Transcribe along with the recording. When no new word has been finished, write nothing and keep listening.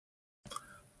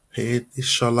Hey, it's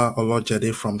Sola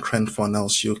Olojede from Trend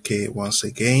Funnels UK once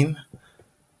again,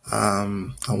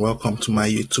 and welcome to my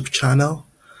YouTube channel.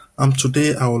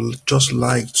 Today I would just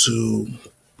like to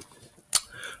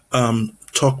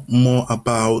talk more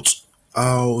about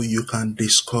how you can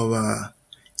discover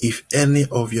if any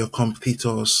of your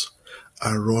competitors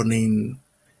are running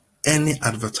any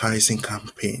advertising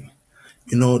campaign.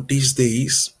 These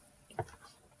days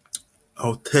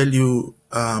I'll tell you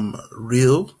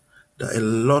real that a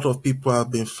lot of people have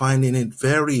been finding it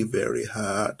very, very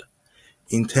hard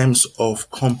in terms of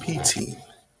competing.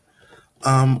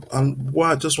 And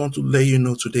what I just want to let you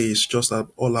know today is just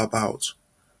all about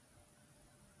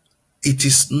it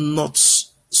is not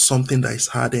something that is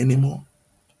hard anymore.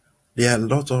 There are a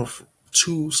lot of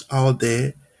tools out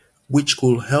there which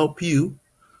could help you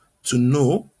to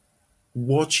know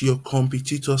what your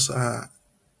competitors are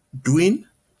doing,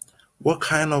 what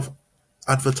kind of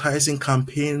advertising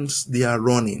campaigns they are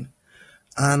running.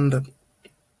 And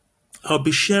I'll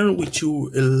be sharing with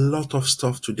you a lot of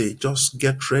stuff today. Just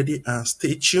get ready and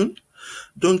stay tuned.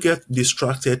 Don't get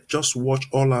distracted. Just watch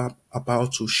all I'm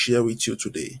about to share with you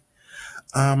today.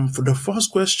 For the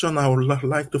first question, I would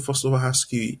like to first of all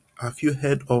ask you, have you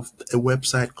heard of a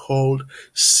website called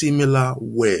Similar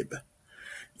Web?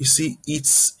 You see,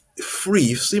 it's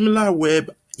free. Similar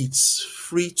Web, it's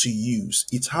free to use.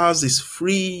 It has this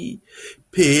free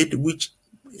paid, which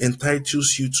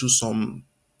entitles you to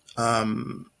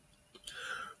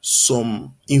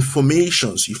some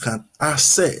informations you can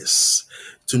access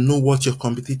to know what your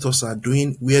competitors are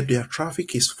doing, where their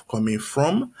traffic is coming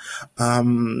from,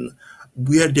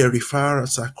 where their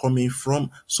referrals are coming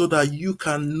from, so that you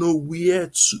can know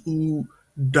where to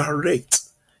direct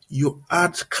your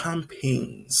ad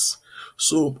campaigns.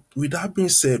 So with that being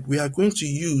said, we are going to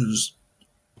use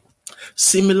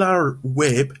Similar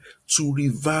Web to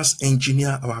reverse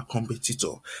engineer our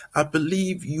competitor. I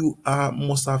believe you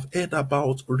must have heard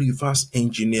about reverse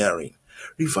engineering.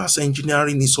 Reverse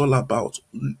engineering is all about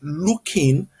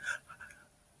looking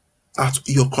at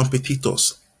your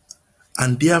competitors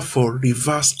and therefore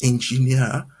reverse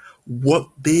engineer what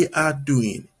they are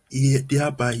doing,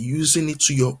 thereby using it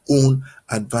to your own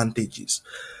advantage.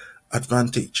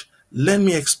 Let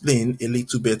me explain a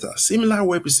little better. Similar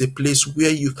Web is a place where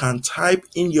you can type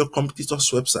in your competitor's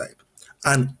website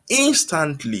and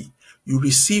instantly you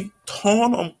receive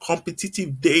ton of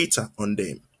competitive data on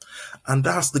them. And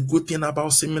that's the good thing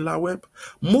about Similar Web.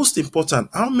 Most important,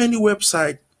 how many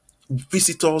website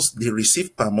visitors they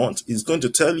receive per month is going to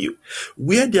tell you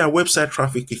where their website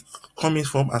traffic is coming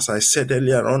from, as I said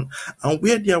earlier on, and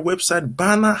where their website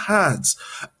banner ads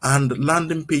and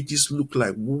landing pages look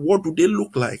like. What do they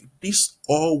look like? This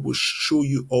all will show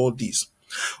you all this.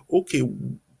 Okay,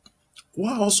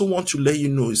 what I also want to let you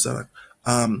know is that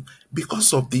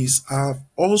because of this,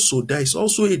 there is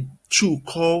also a tool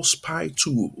called Spy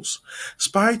Tools.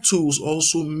 Spy Tools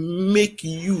also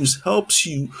helps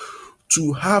you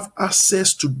to have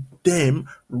access to them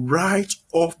right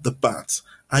off the bat,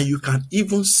 and you can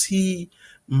even see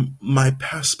my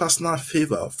personal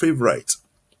favorite.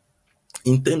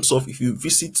 In terms of, if you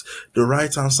visit the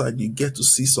right hand side, you get to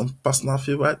see some personal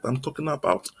favorite I'm talking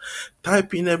about.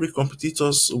 Type in every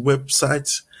competitor's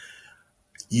website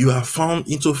you have found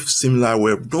into Similar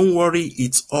Web. Don't worry,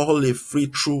 it's all a free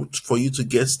tool for you to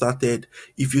get started.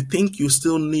 If you think you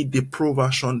still need the pro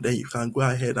version, then you can go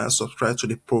ahead and subscribe to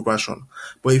the pro version.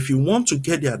 But if you want to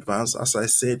get the advanced, as I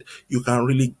said, you can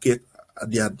really get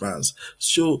the advanced.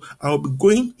 So I'll be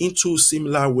going into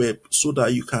Similar Web so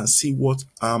that you can see what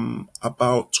I'm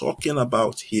talking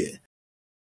about here.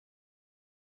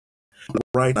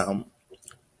 Right now,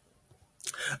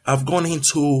 I've gone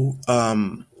into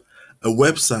a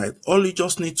website. All you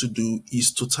just need to do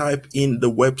is to type in the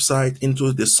website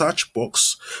into the search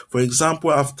box. For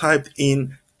example, I've typed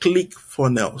in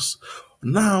ClickFunnels.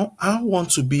 Now I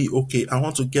want to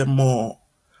get more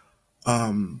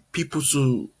people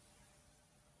to,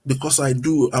 because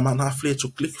I'm an affiliate to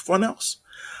ClickFunnels.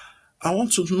 I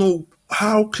want to know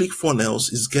how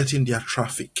ClickFunnels is getting their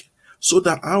traffic, so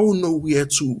that I will know where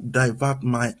to divert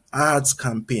my ads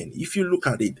campaign. If you look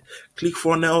at it,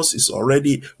 ClickFunnels is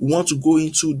already, we want to go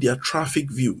into their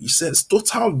traffic view. It says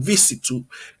total visit to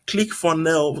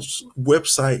ClickFunnels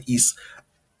website is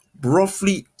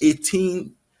roughly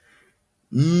 18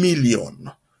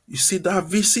 million. You see that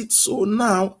visit? So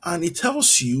now, and it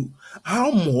tells you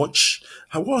what's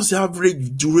the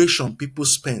average duration people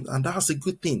spend, and that's a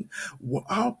good thing.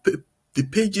 The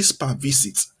pages per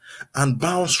visit and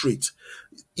bounce rate.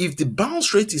 If the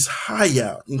bounce rate is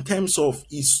higher, in terms of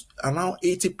is around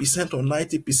 80% or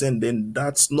 90%, then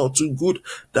that's not too good.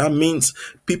 That means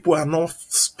people are not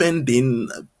spending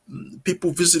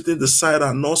people visiting the site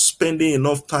are not spending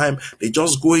enough time. They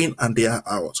just go in and they are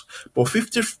out. But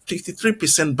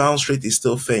 53% bounce rate is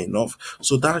still fair enough.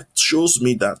 So that shows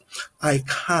me that I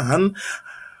can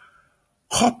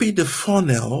copy the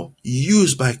funnel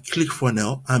used by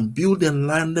ClickFunnels and build a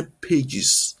landing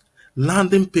page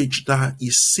that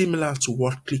is similar to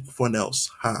what ClickFunnels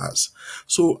has.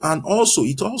 So, and also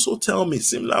it also tell me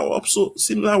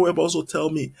SimilarWeb also tell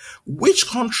me which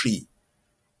country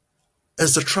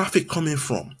is the traffic coming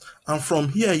from. And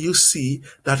from here you see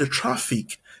that the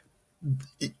traffic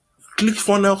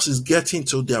ClickFunnels is getting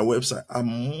to their website are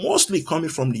mostly coming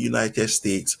from the United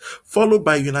States, followed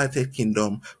by United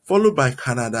Kingdom, followed by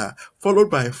Canada, followed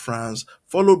by France,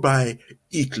 followed by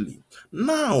Italy.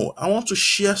 Now, I want to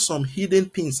share some hidden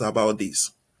things about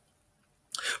this.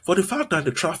 For the fact that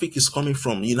the traffic is coming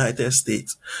from United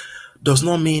States does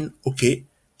not mean, okay,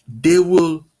 they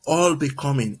will all be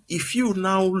coming. If you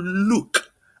now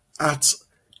look at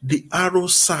the arrow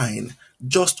sign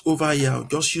just over here, I'll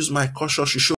just use my cursor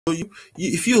to show you.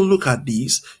 If you look at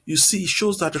this, you see it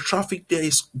shows that the traffic there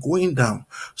is going down.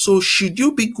 So should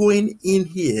you be going in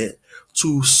here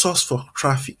to source for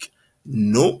traffic?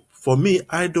 No. For me,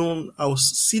 I'll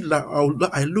see that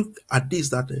I look at this,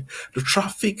 that the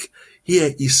traffic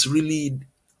here is really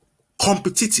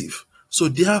competitive. So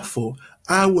therefore,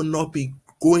 I will not be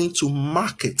going to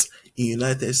market in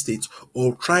United States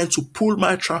or trying to pull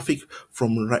my traffic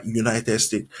from United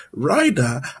States.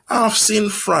 Rather, I've seen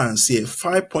France here,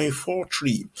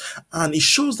 5.43, and it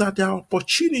shows that there are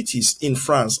opportunities in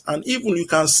France. And even you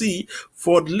can see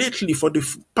for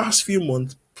the past few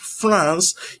months,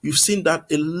 France, you've seen that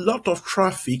a lot of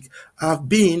traffic have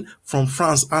been from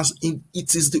France, as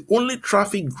it is the only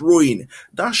traffic growing.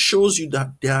 That shows you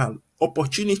that there are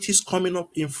opportunities coming up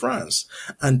in France,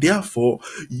 and therefore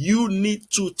you need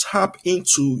to tap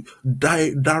into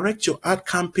direct your ad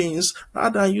campaigns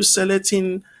rather than you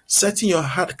setting your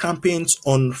ad campaigns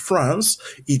on France.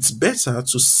 It's better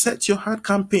to set your ad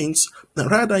campaigns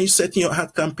rather than you setting your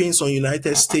ad campaigns on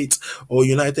United States or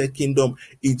United Kingdom.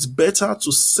 It's better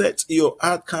to set your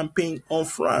ad campaign on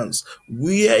France,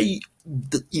 where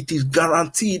it is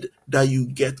guaranteed that you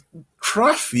get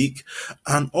traffic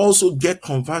and also get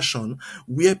conversion,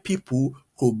 where people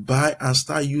could buy and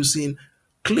start using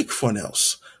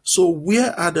ClickFunnels. So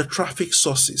where are the traffic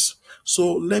sources?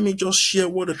 So let me just share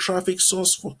what the traffic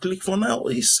source for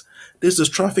ClickFunnels is. This is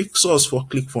the traffic source for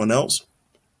ClickFunnels.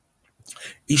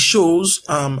 It shows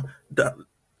that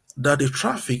the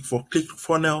traffic for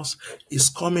ClickFunnels is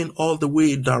coming all the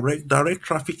way direct. Direct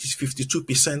traffic is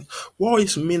 52%. What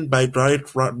is meant by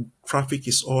direct traffic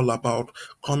is all about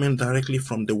coming directly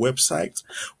from the website.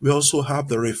 We also have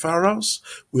the referrals.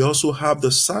 We also have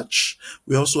the search.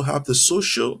 We also have the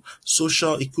social.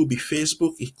 Social, it could be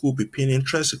Facebook, it could be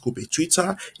Pinterest, it could be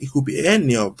Twitter, it could be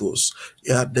any of those.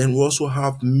 Yeah, then we also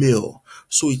have mail.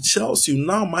 So it tells you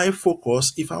now my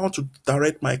focus, if I want to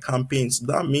direct my campaigns,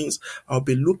 that means I'll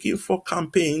be looking for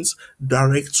campaigns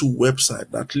direct to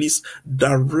website, at least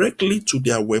directly to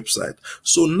their website.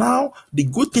 So now the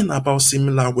good thing about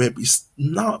SimilarWeb is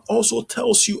now also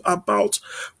tells you about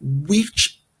where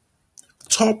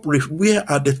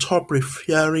are the top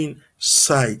referring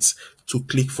sites to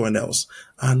ClickFunnels.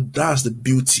 And that's the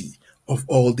beauty of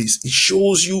all this. It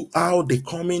shows you how they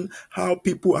coming, how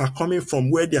people are coming from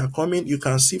where they are coming. You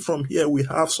can see from here we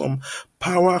have some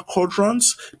power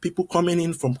quadrants, people coming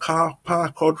in from power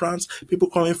quadrants, people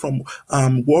coming from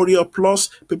Warrior Plus,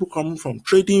 people coming from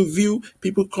Trading View,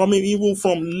 people coming even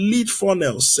from lead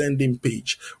funnel sending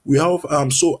page. We have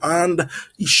and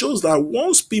it shows that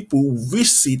once people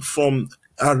visit from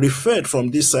are referred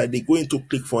from this side, they go into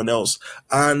ClickFunnels,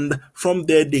 and from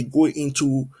there they go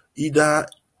into either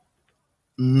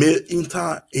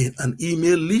enter an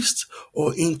email list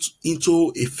or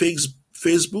into a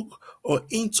Facebook or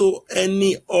into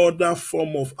any other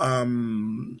form of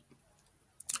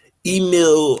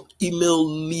email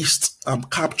list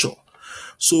capture.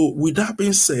 So with that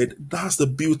being said, that's the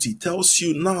beauty. It tells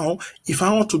you now, if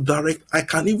I want to direct, I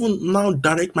can even now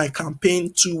direct my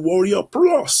campaign to Warrior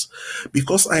Plus,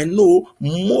 because I know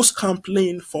most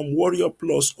campaign from Warrior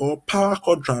Plus or Power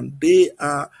Quadrant, they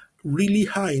are really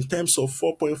high in terms of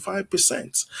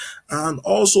 4.5%. And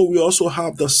also we also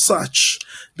have the search.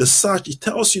 The search, it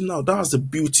tells you now, that's the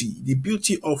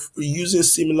beauty of using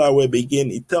SimilarWeb again.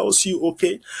 It tells you,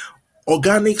 okay,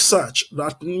 organic search,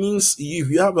 that means if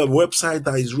you have a website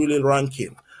that is really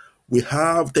ranking, we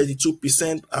have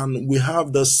 32% and we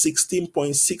have the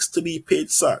 16.63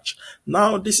 paid search.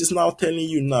 Now this is now telling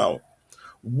you now,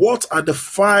 what are the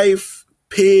 5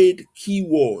 paid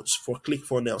keywords for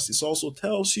ClickFunnels. It also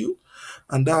tells you,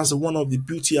 and that's one of the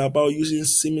beauty about using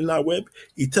SimilarWeb.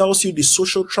 It tells you the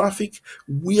social traffic.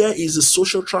 Where is the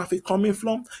social traffic coming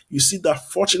from? You see that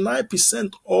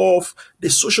 49% of the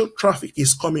social traffic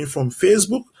is coming from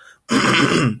Facebook,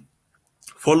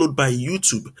 followed by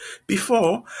YouTube.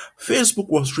 Before, Facebook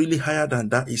was really higher than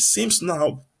that. It seems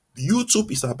now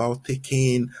YouTube is about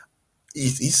taking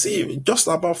it's just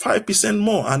about 5%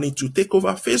 more, and it will take over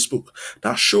Facebook.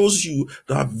 That shows you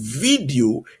that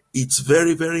video is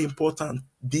very, very important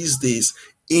these days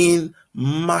in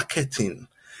marketing.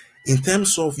 In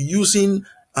terms of using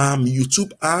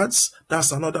YouTube ads,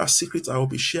 that's another secret I will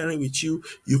be sharing with you.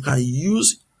 You can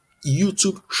use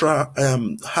YouTube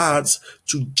ads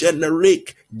to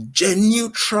generate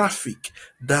genuine traffic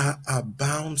that are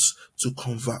bound to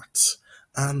convert.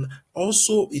 And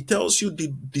also, it tells you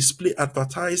the display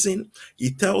advertising.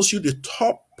 It tells you the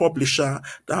top publisher.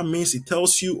 That means it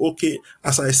tells you, okay,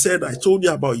 as I said, I told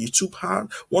you about YouTube ad.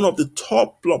 One of the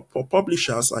top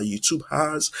publishers are YouTube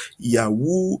ads,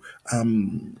 Yahoo,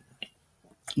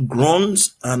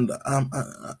 Grunts, and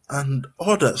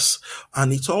others.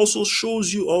 And it also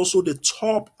shows you also the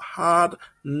top hard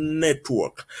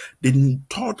network. The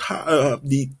top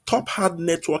hard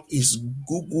network is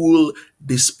Google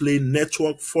Display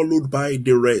Network, followed by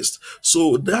the rest.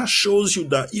 So that shows you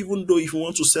that even though if you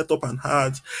want to set up an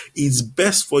ad, it's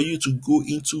best for you to go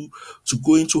into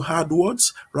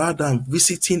AdWords rather than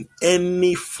visiting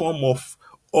any form of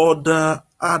other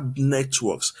ad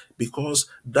networks, because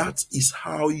that is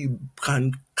how you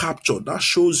can capture. That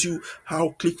shows you how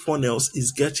ClickFunnels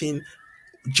is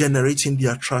generating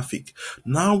their traffic.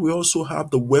 Now we also have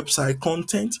the website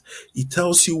content. It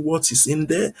tells you what is in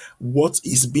there, what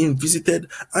is being visited,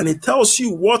 and it tells you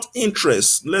what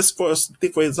interests. Let's first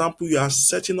take, for example, you are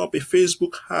setting up a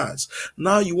Facebook ad.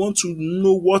 Now you want to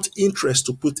know what interest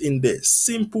to put in there.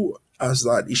 Simple as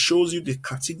that. It shows you the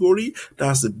category,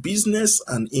 that's the business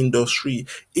and industry,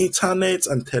 internet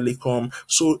and telecom.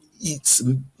 So it's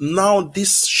now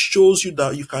this shows you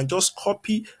that you can just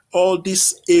copy all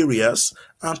these areas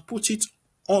and put it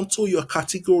onto your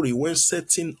category when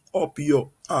setting up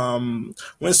your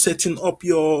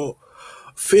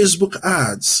Facebook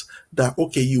ads. That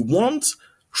okay, you want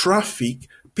traffic,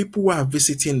 people who are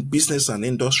visiting business and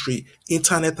industry,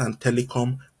 internet and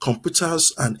telecom,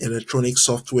 computers and electronic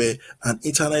software, and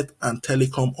internet and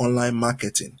telecom online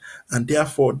marketing. And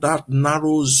therefore that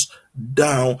narrows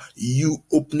down you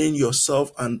opening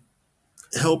yourself and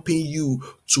helping you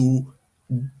to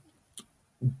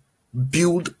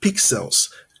build pixels,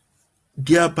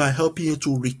 thereby helping you to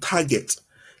retarget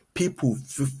people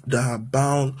that are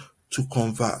bound to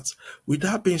convert. With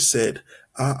that being said,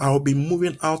 I'll be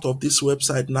moving out of this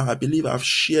website now. I believe I've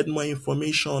shared more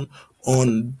information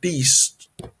on this.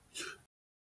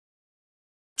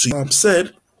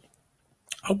 Said,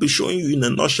 I'll be showing you in a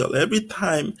nutshell. Every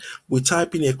time we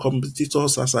type in a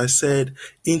competitors, as I said,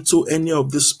 into any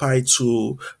of this spy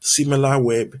to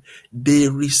SimilarWeb, they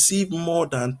receive more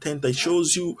than 10. That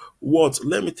shows you what,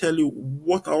 let me tell you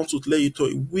what I want to let you know,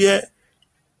 where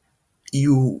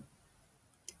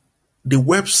the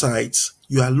websites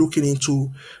you are looking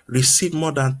into receive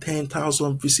more than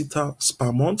 10,000 visitors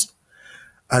per month.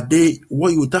 Are they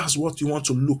that's what you want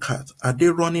to look at? Are they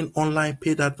running online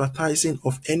paid advertising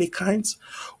of any kind?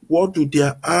 What do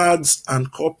their ads and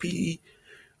copy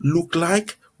look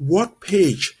like? What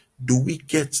page do we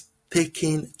get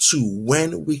taken to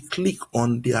when we click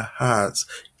on their ads,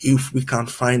 if we can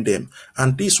find them?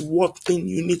 And this what thing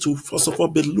you need to first of all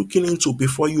be looking into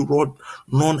before you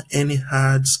run any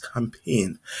ads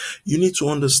campaign. You need to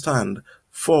understand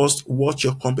first what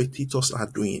your competitors are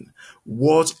doing.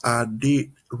 What are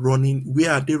they running?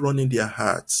 Where are they running their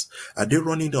ads? Are they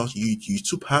running on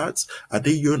YouTube ads? Are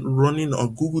they running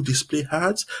on Google Display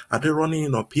ads? Are they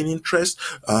running on Pinterest?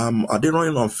 Are they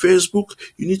running on Facebook?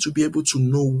 You need to be able to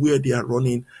know where they are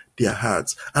running their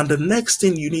ads. And the next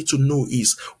thing you need to know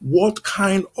is what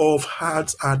kind of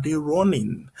ads are they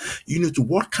running?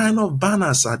 What kind of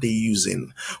banners are they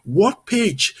using? What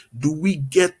page do we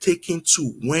get taken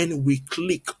to when we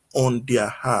click on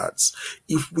their ads?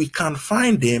 If we can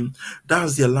find them,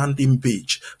 that's their landing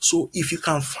page. So if you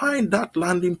can find that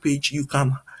landing page, you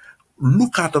can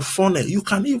look at the funnel. You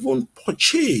can even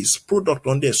purchase product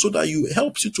on there, so that it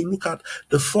helps you to look at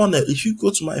the funnel. If you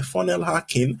go to my funnel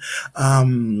hacking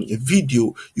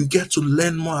video, you get to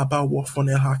learn more about what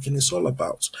funnel hacking is all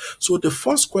about. So the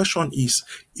first question is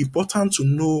important to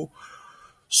know,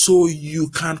 so you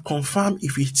can confirm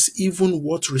if it's even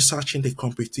worth researching the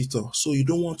competitor. So you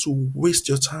don't want to waste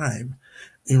your time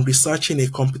in researching a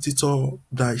competitor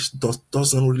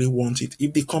doesn't really want it.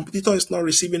 If the competitor is not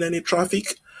receiving any traffic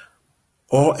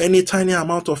or any tiny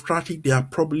amount of traffic, they are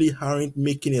probably aren't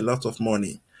making a lot of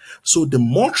money. So the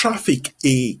more traffic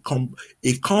a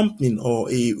company or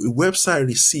a website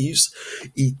receives,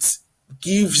 it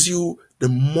gives you the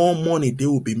more money they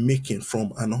will be making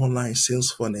from an online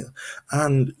sales funnel.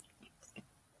 And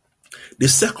the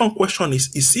second question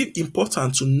is it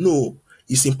important to know?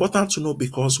 It's important to know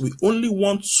because we only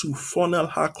want to funnel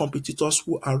our competitors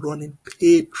who are running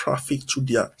paid traffic to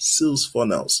their sales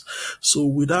funnels. So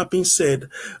with that being said,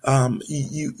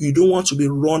 you don't want to be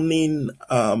running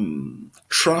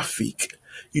traffic.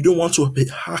 You don't want to be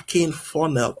hacking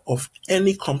funnel of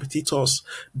any competitors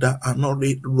that are not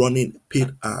running paid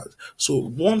ads. So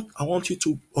one, I want you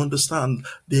to understand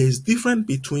there is difference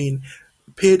between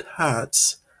paid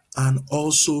ads, and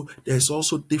also there's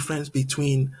also difference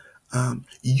between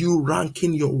you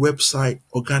ranking your website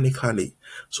organically.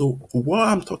 So what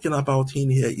I'm talking about in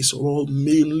here is all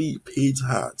mainly paid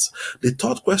ads. The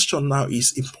third question now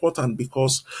is important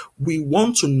because we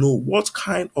want to know what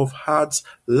kind of ads,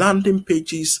 landing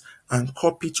pages, and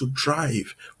copy to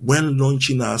drive when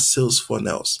launching our sales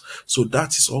funnels. So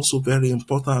that is also very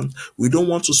important. We don't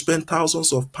want to spend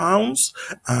thousands of pounds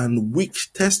and weak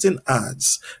testing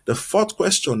ads. The fourth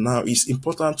question now is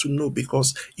important to know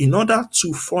because in order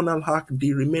to funnel hack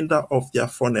the remainder of their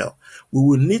funnel, we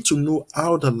will need to know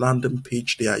how the landing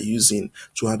page they are using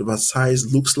to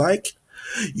advertise looks like.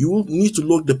 You will need to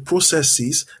look the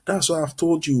processes. That's why I've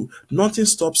told you nothing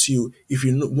stops you if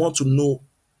you want to know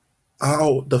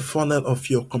how the funnel of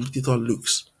your competitor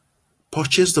looks.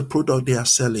 Purchase the product they are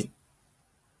selling.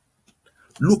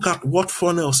 Look at what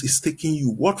funnels is taking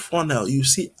you. What funnel you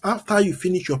see after you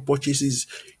finish your purchases,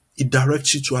 it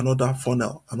directs you to another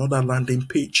funnel, another landing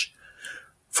page.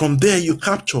 From there you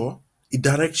capture, it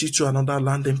directs you to another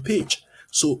landing page.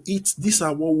 So these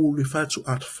are what we refer to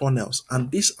as funnels,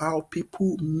 and these are how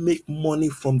people make money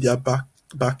from their back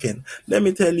end. Let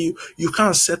me tell you, you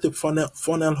can't set a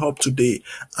funnel up today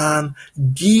and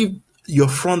give your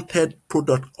front end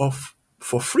product off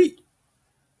for free.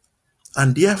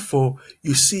 And therefore,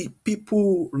 you see,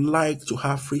 people like to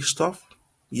have free stuff.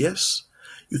 Yes,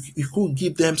 you could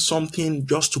give them something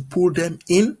just to pull them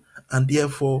in, and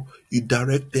therefore you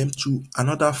direct them to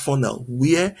another funnel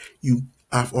where you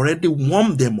have already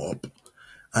warmed them up.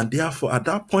 And therefore, at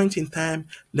that point in time,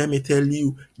 let me tell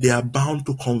you, they are bound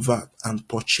to convert and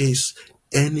purchase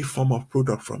any form of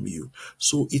product from you.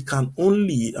 So it can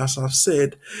only, as I've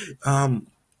said, I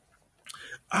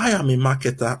am a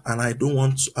marketer and I don't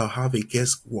want to have a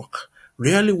guesswork.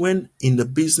 Rarely when in the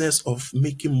business of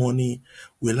making money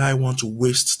will I want to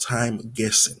waste time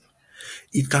guessing.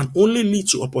 It can only lead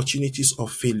to opportunities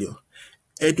of failure.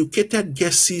 Educated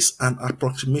guesses and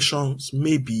approximations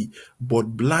maybe, but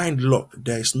blind luck,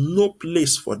 there is no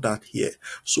place for that here.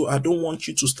 So I don't want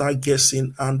you to start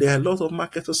guessing, and there are a lot of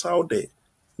marketers out there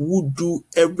who do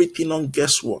everything on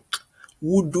guesswork,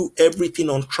 who do everything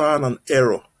on trial and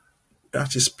error.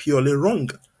 That is purely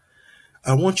wrong.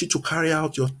 I want you to carry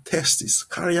out your tests,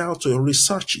 carry out your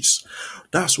researches.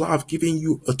 That's why I've given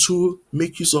you a tool.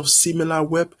 Make use of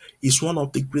SimilarWeb. It's one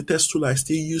of the greatest tools I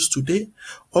still use today.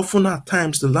 Often at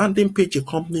times, the landing page a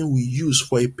company will use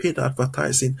for a paid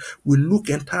advertising will look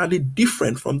entirely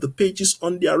different from the pages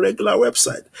on their regular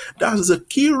website. That's the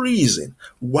key reason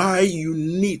why you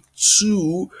need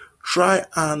to try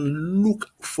and look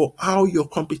for how your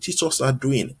competitors are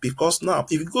doing. Because now,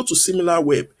 if you go to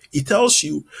SimilarWeb, it tells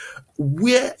you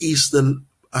where is the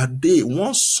day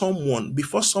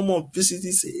before someone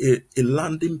visits a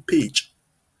landing page,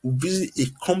 visit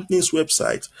a company's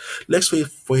website. Let's say,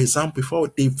 for example,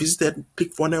 before they visited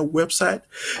ClickFunnels website,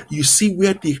 you see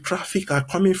where the traffic are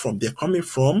coming from. They're coming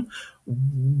from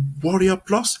Warrior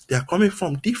Plus. They're coming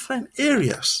from different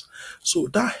areas. So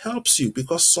that helps you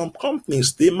because some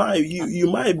companies, you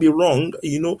might be wrong,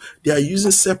 they are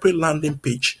using separate landing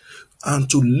page and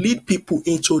to lead people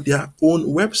into their own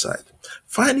website.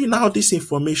 Finding out this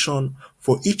information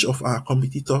for each of our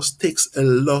competitors takes a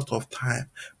lot of time,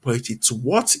 but it's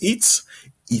worth it.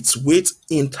 It's weight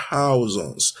in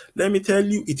thousands. Let me tell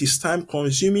you, it is time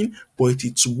consuming, but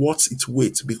it's worth its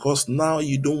weight because now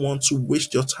you don't want to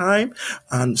waste your time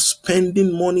and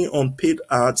spending money on paid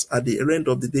ads. At the end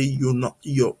of the day,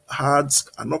 your ads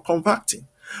are not converting.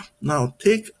 Now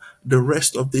take the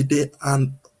rest of the day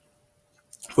and,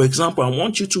 for example, I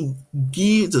want you to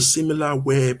give the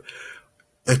SimilarWeb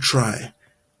a try.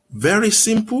 Very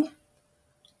simple,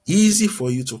 easy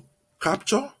for you to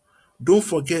capture. Don't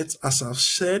forget, as I've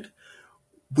said,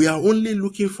 we are only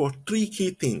looking for 3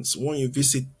 key things when you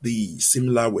visit the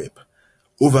SimilarWeb.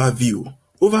 Overview.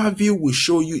 Overview will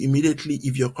show you immediately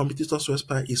if your competitor's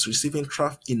website is receiving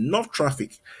enough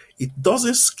traffic. It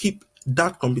doesn't skip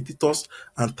that competitors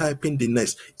and type in the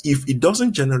next. If it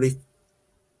doesn't generate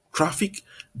traffic,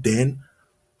 then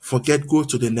forget, go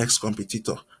to the next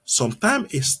competitor.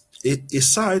 Sometimes a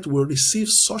site will receive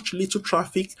such little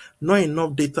traffic, not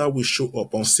enough data will show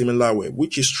up on similar web,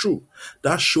 which is true.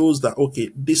 That shows that,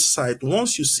 okay, this site,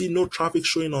 once you see no traffic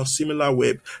showing on similar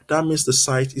web, that means the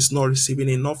site is not receiving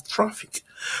enough traffic.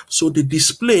 So the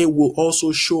display will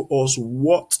also show us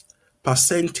what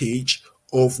percentage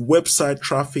of website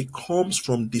traffic comes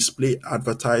from display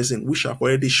advertising, which I've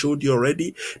already showed you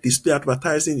already. Display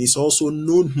advertising is also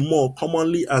known more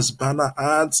commonly as banner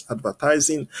ads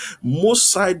advertising. Most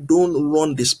sites don't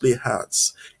run display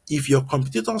ads. If your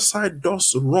competitor site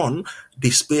does run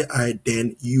display ad,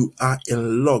 then you are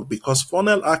in luck, because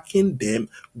funnel hacking them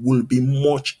will be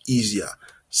much easier.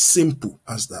 Simple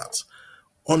as that.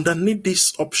 Underneath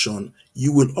this option,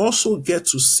 you will also get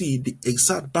to see the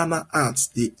exact banner ads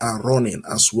they are running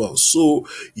as well. So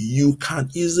you can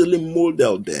easily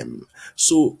model them.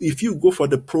 So if you go for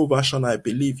the pro version, I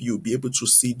believe you'll be able to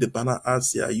see the banner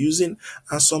ads they are using.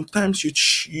 And sometimes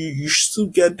you still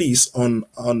get this on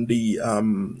the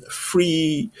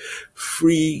free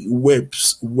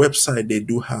website they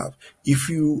do have. If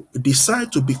you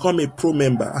decide to become a pro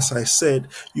member, as I said,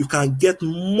 you can get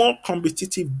more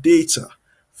competitive data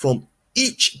from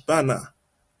each banner,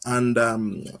 and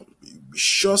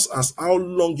shows as how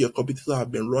long your competitor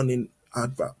have been running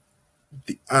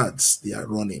the ads they are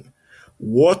running.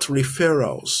 What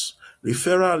referrals?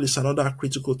 Referral is another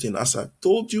critical thing. As I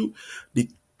told you, the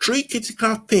three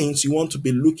critical things you want to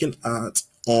be looking at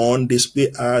on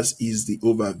display ads is the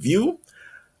overview,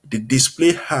 the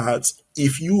display ads,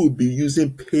 if you will be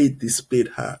using paid display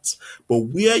ads, but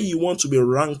where you want to be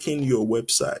ranking your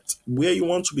website, where you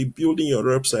want to be building your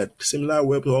website, similar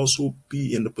web will also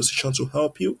be in the position to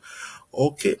help you.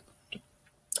 Okay.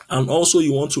 And also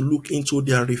you want to look into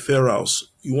their referrals.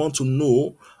 You want to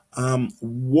know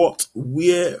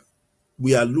where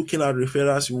we are looking at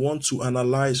referrals. You want to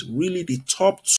analyze really the top